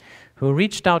Son, who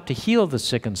reached out to heal the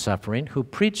sick and suffering, who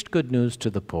preached good news to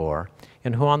the poor,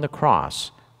 and who on the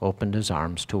cross opened his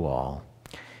arms to all.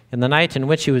 In the night in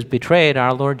which he was betrayed,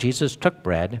 our Lord Jesus took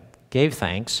bread, gave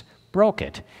thanks, broke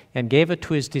it, and gave it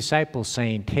to his disciples,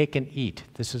 saying, "Take and eat.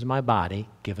 This is my body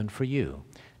given for you.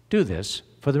 Do this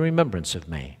for the remembrance of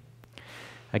me."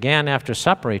 Again, after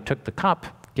supper, he took the cup,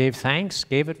 gave thanks,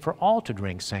 gave it for all to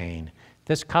drink, saying,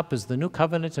 "This cup is the new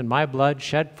covenant in my blood,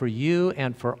 shed for you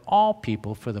and for all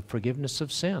people for the forgiveness of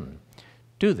sin.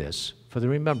 Do this for the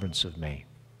remembrance of me."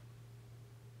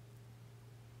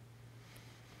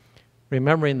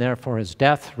 Remembering, therefore, his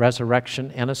death,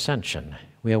 resurrection, and ascension,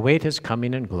 we await his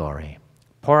coming in glory.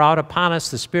 Pour out upon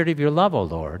us the Spirit of your love, O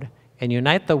Lord, and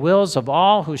unite the wills of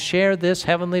all who share this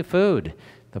heavenly food,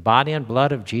 the body and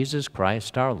blood of Jesus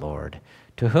Christ our Lord,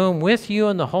 to whom with you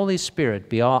and the Holy Spirit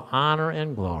be all honor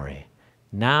and glory,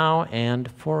 now and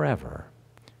forever.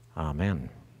 Amen.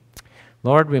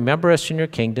 Lord, remember us in your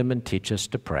kingdom and teach us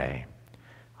to pray.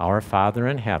 Our Father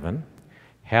in heaven,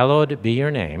 hallowed be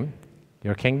your name.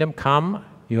 Your kingdom come,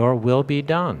 your will be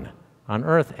done, on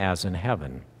earth as in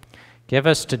heaven. Give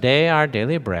us today our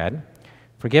daily bread.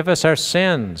 Forgive us our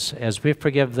sins as we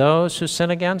forgive those who sin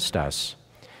against us.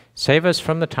 Save us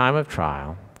from the time of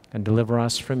trial, and deliver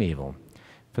us from evil.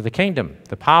 For the kingdom,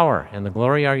 the power, and the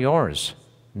glory are yours,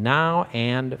 now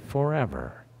and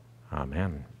forever.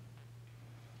 Amen.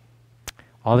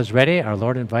 All is ready. Our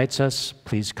Lord invites us.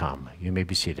 Please come. You may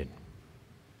be seated.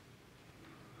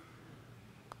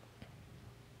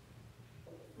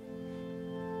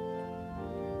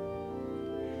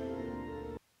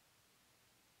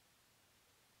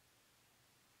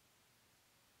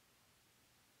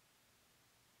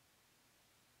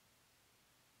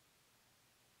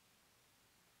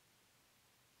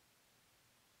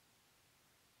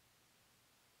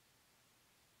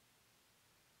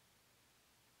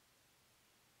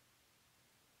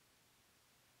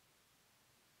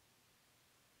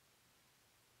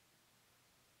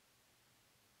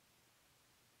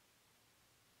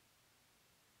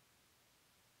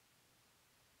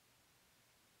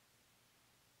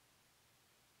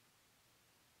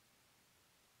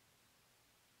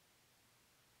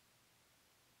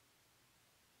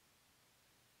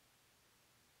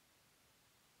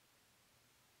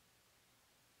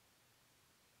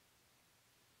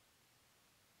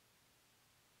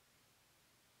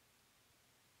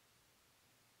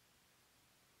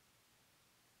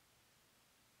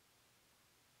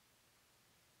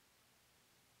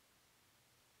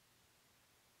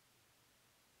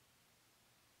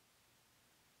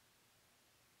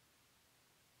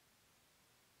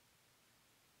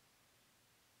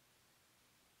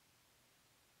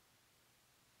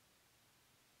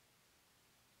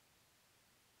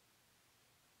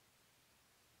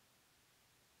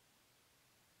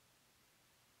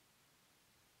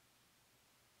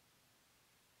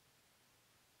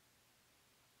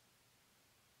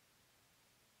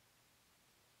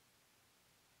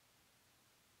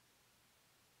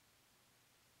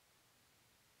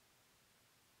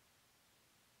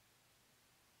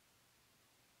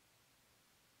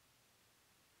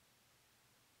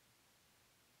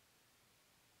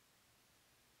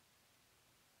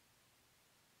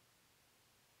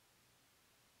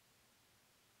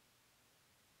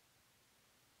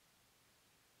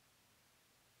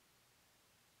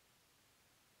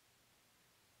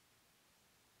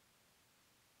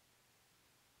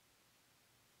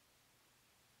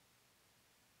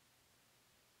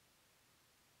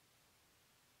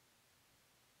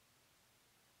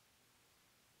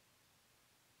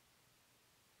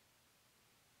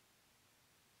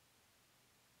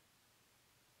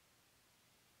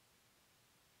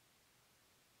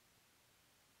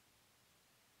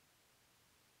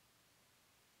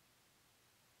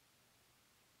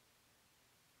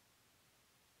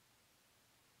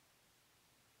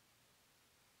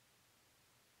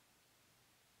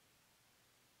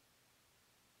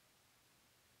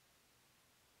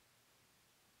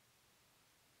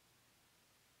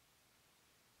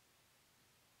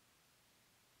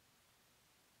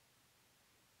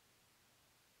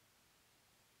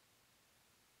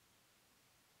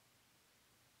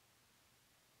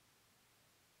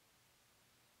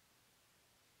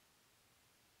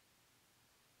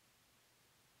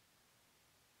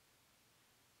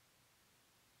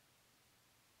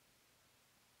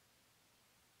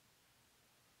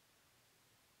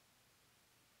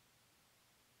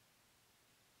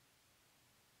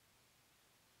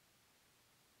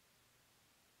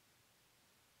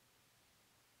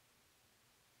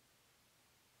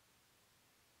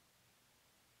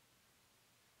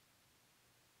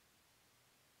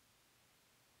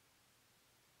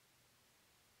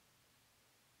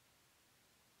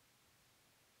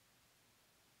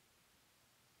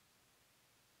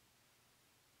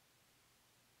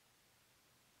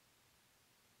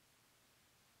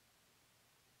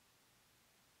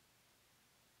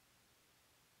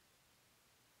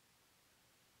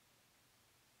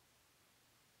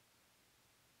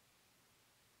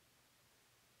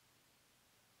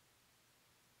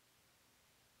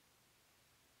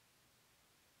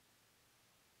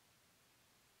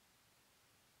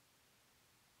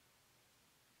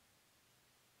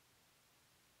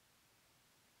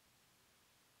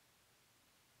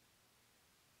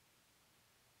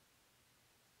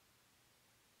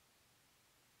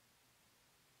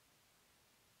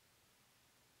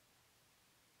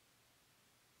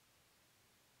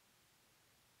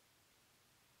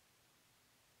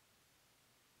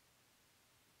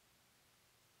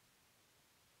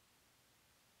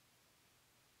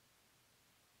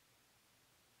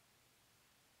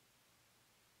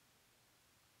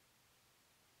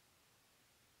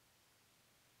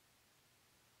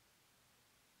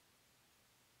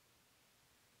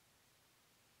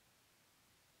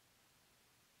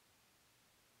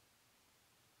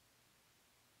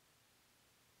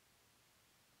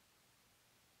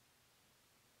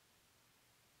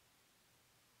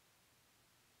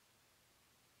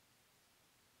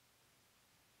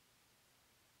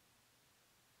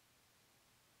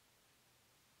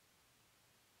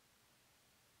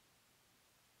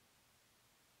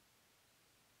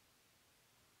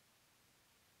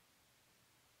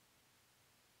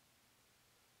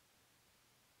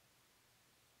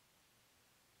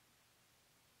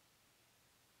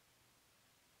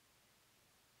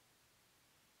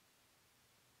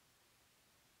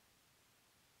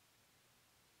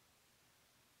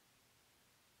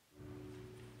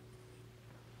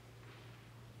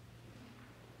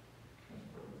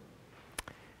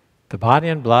 The body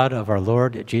and blood of our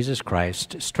Lord Jesus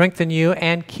Christ strengthen you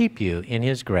and keep you in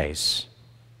his grace.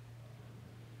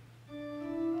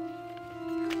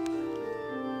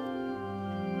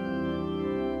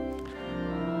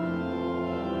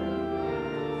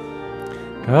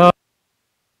 Go.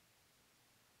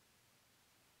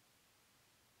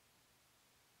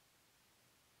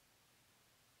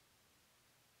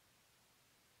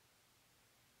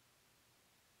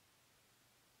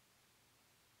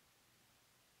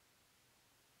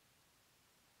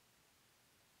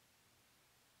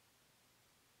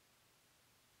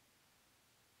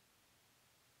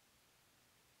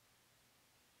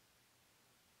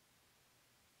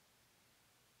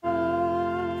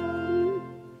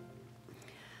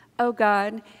 O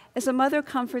God, as a mother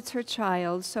comforts her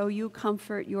child, so you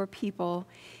comfort your people,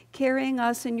 carrying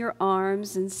us in your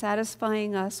arms and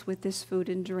satisfying us with this food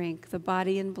and drink, the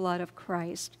body and blood of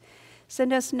Christ.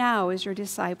 Send us now as your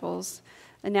disciples,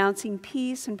 announcing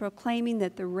peace and proclaiming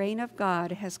that the reign of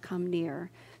God has come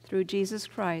near. Through Jesus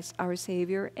Christ, our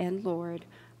Savior and Lord.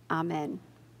 Amen.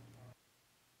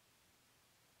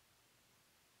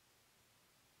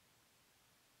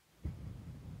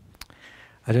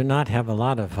 I do not have a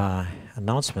lot of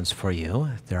announcements for you.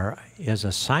 There is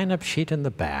a sign-up sheet in the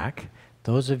back.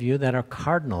 Those of you that are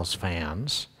Cardinals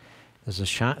fans, there's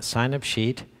a sign-up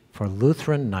sheet for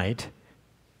Lutheran night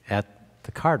at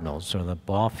the Cardinals or the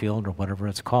ball field or whatever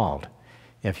it's called.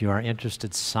 If you are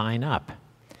interested, sign up.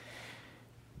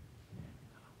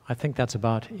 I think that's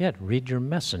about it. Read your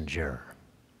messenger.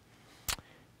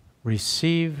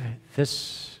 Receive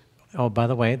this. Oh, by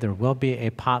the way, there will be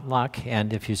a potluck,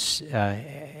 and if you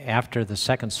after the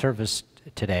second service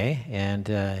today, and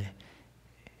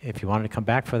if you wanted to come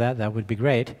back for that, that would be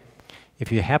great.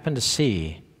 If you happen to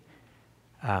see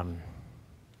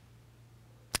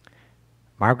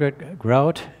Margaret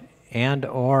Grote and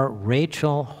or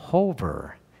Rachel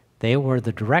Hover, they were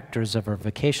the directors of our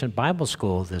Vacation Bible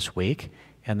School this week,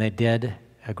 and they did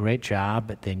a great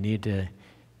job. They need to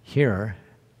hear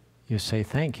you say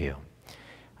thank you.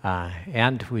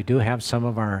 And we do have some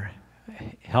of our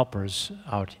helpers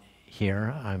out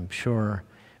here. I'm sure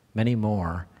many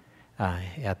more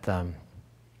at the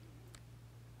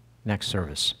next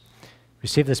service.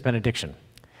 Receive this benediction.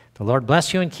 The Lord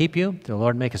bless you and keep you. The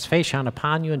Lord make his face shine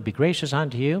upon you and be gracious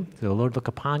unto you. The Lord look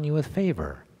upon you with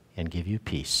favor and give you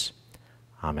peace.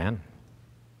 Amen.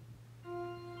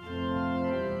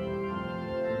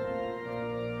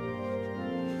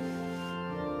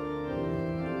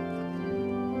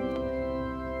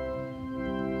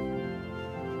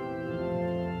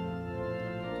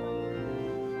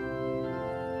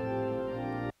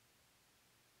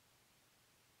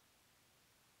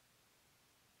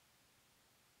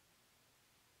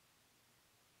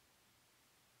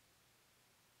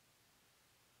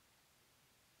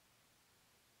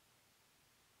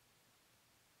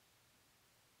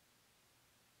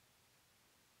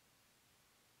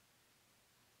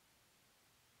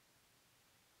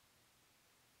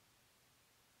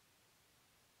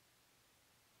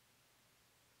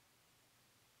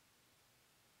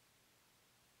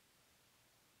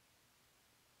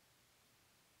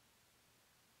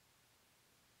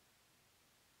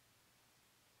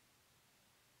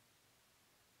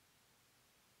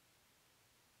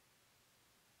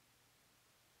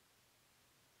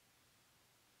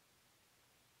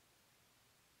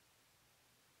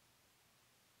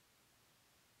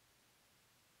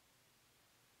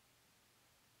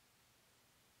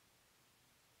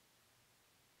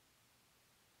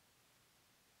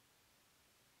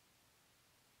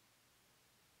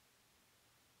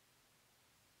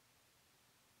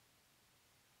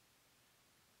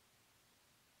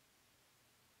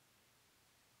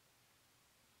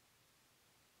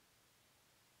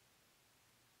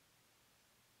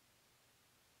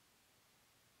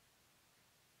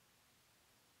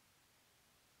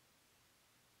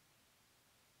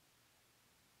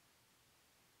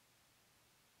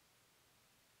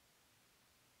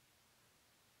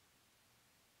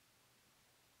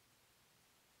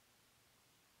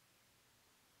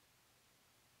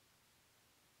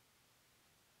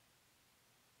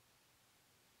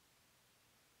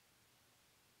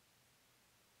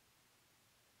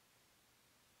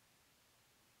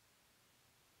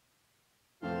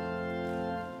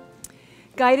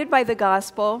 Guided by the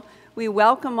gospel, we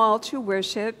welcome all to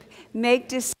worship, make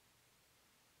disciples,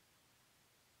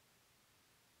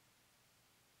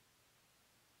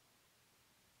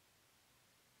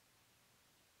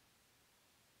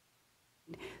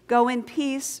 go in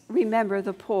peace, remember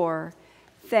the poor.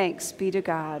 Thanks be to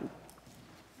God.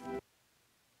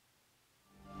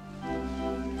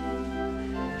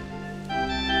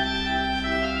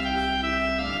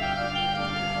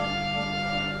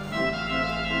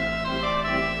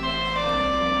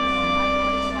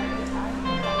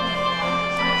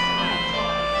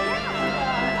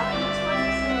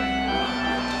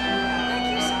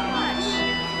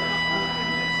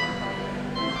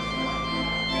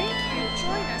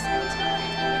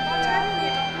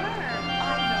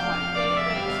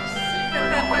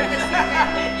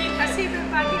 Has he been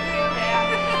bugging you?